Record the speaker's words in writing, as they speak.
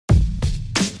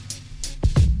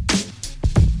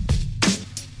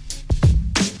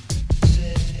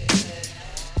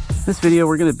this video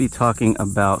we're going to be talking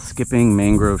about skipping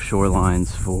mangrove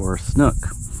shorelines for snook.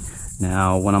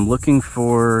 Now when I'm looking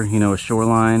for, a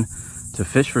shoreline to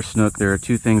fish for snook, there are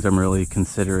two things I'm really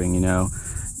considering. You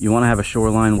want to have a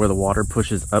shoreline where the water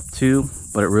pushes up to,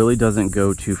 but it really doesn't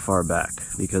go too far back,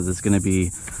 because it's going to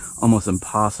be almost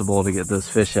impossible to get those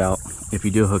fish out if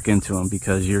you do hook into them,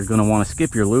 because you're going to want to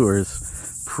skip your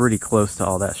lures pretty close to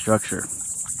all that structure.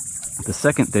 The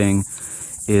second thing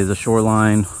is a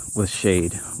shoreline with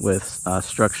shade, with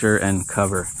structure and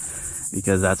cover,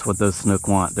 because that's what those snook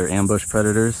want. They're ambush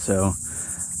predators, so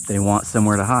they want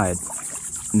somewhere to hide.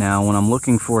 Now when I'm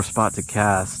looking for a spot to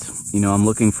cast, I'm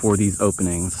looking for these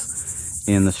openings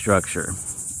in the structure,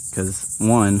 because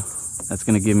one, that's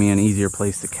going to give me an easier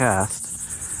place to cast,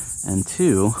 and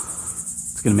two,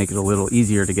 it's going to make it a little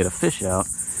easier to get a fish out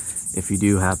if you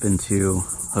do happen to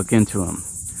hook into them.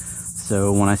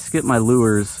 So when I skip my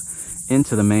lures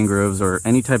into the mangroves or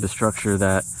any type of structure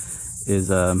that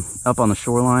is up on the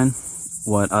shoreline,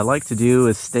 what I like to do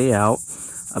is stay out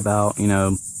about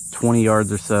 20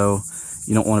 yards or so.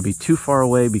 You don't want to be too far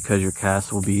away because your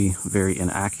cast will be very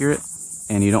inaccurate,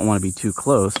 and you don't want to be too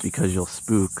close because you'll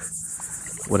spook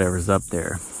whatever's up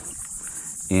there.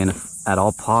 And if at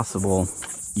all possible,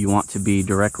 you want to be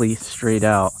directly straight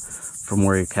out from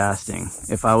where you're casting.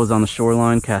 If I was on the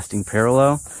shoreline casting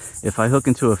parallel, if I hook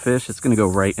into a fish, it's going to go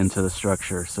right into the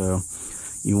structure. So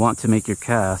you want to make your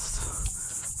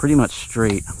cast pretty much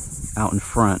straight out in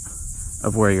front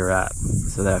of where you're at,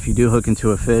 so that if you do hook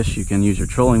into a fish, you can use your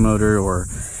trolling motor, or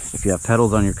if you have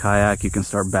pedals on your kayak, you can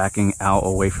start backing out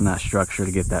away from that structure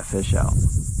to get that fish out.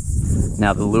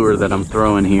 Now the lure that I'm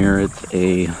throwing here, it's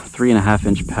a 3.5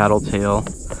 inch paddle tail.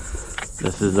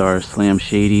 This is our Slam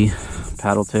Shady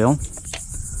paddle tail.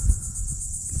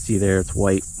 See there, it's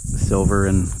white, silver,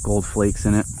 and gold flakes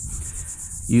in it.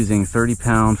 Using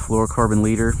 30-pound fluorocarbon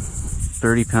leader.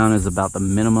 30-pound is about the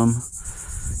minimum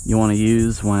you want to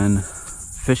use when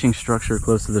fishing structure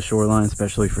close to the shoreline,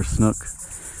 especially for snook,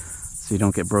 so you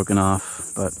don't get broken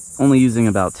off. But only using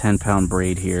about 10-pound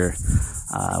braid here.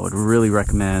 I would really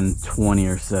recommend 20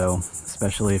 or so,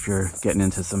 especially if you're getting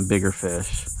into some bigger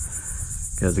fish,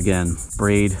 because again,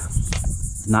 braid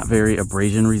is not very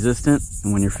abrasion resistant,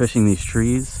 and when you're fishing these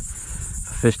trees,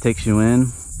 if a fish takes you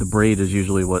in, the braid is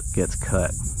usually what gets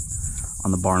cut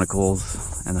on the barnacles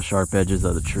and the sharp edges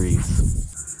of the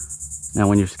trees. Now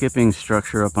when you're skipping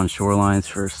structure up on shorelines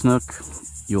for snook,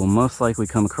 you'll most likely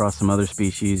come across some other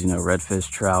species, redfish,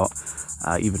 trout,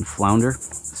 even flounder,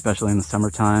 especially in the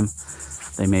summertime.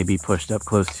 They may be pushed up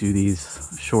close to these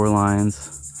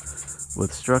shorelines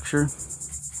with structure.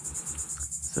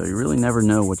 So you really never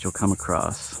know what you'll come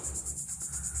across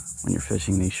when you're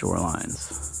fishing these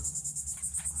shorelines.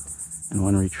 And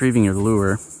when retrieving your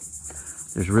lure,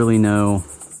 there's really no,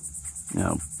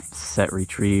 set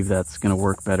retrieve that's going to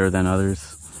work better than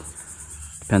others.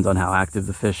 Depends on how active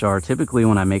the fish are. Typically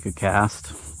when I make a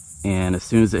cast, and as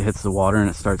soon as it hits the water and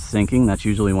it starts sinking, that's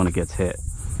usually when it gets hit.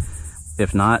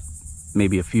 If not,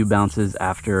 maybe a few bounces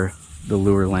after the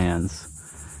lure lands.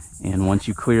 And once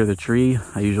you clear the tree,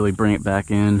 I usually bring it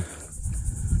back in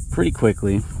pretty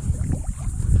quickly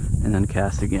and then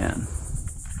cast again.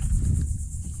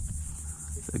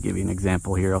 So to give you an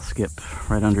example here, I'll skip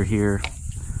right under here,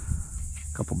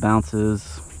 a couple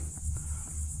bounces,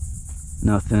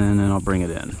 nothing, and I'll bring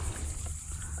it in.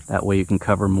 That way you can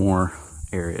cover more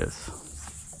areas.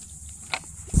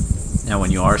 Now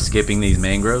when you are skipping these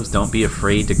mangroves, don't be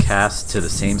afraid to cast to the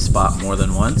same spot more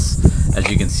than once. As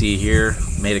you can see here,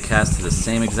 made a cast to the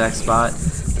same exact spot.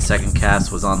 The second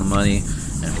cast was on the money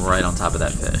and right on top of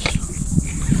that fish.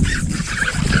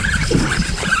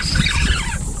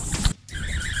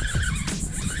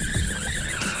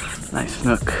 Nice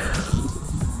snook.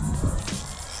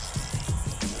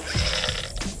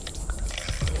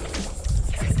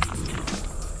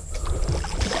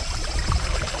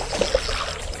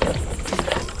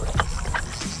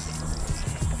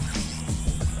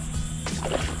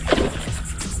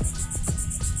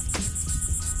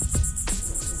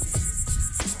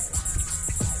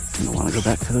 Go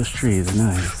back to those trees. They're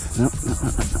nice. No,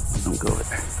 don't go over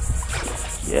there.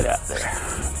 Get out there.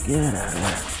 Get out of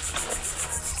there.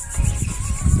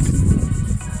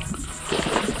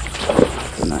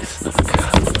 That's a nice snook.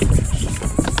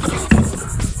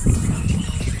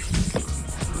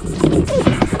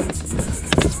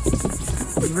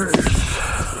 Reverse.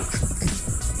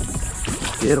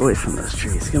 Get away from those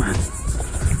trees. Come on.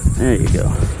 There you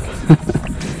go.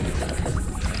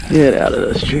 Get out of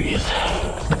those trees.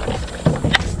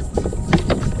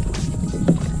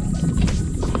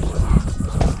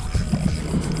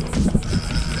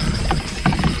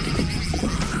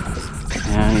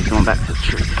 And he's going back to the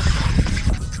tree.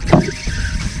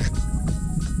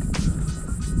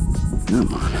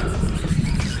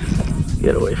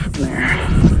 Get away from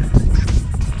there.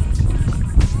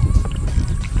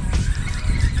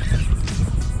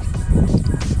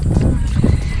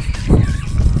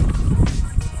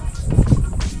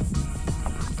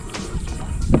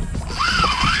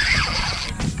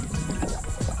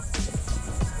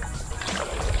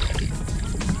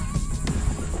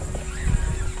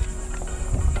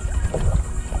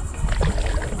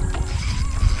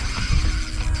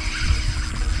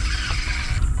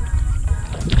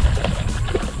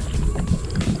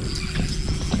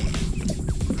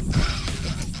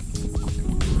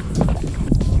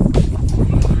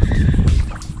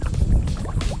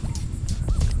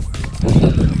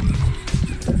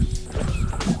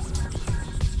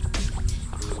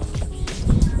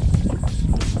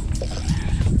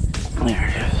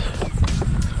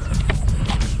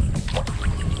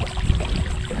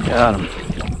 Got him.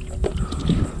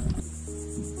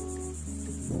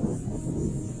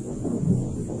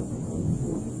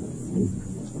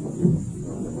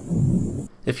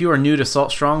 If you are new to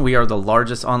Salt Strong, we are the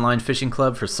largest online fishing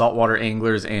club for saltwater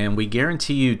anglers, and we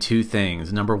guarantee you two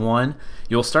things. Number one,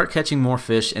 you'll start catching more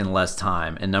fish in less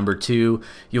time. And number two,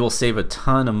 you will save a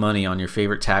ton of money on your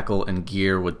favorite tackle and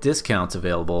gear with discounts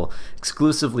available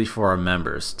exclusively for our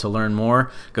members. To learn more,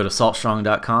 go to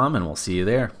saltstrong.com and we'll see you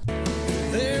there.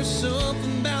 There's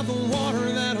something about the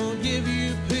water that'll give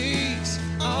you peace,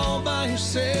 all by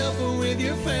yourself or with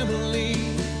your family.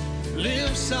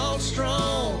 Live Salt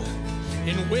Strong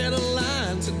and wear the light.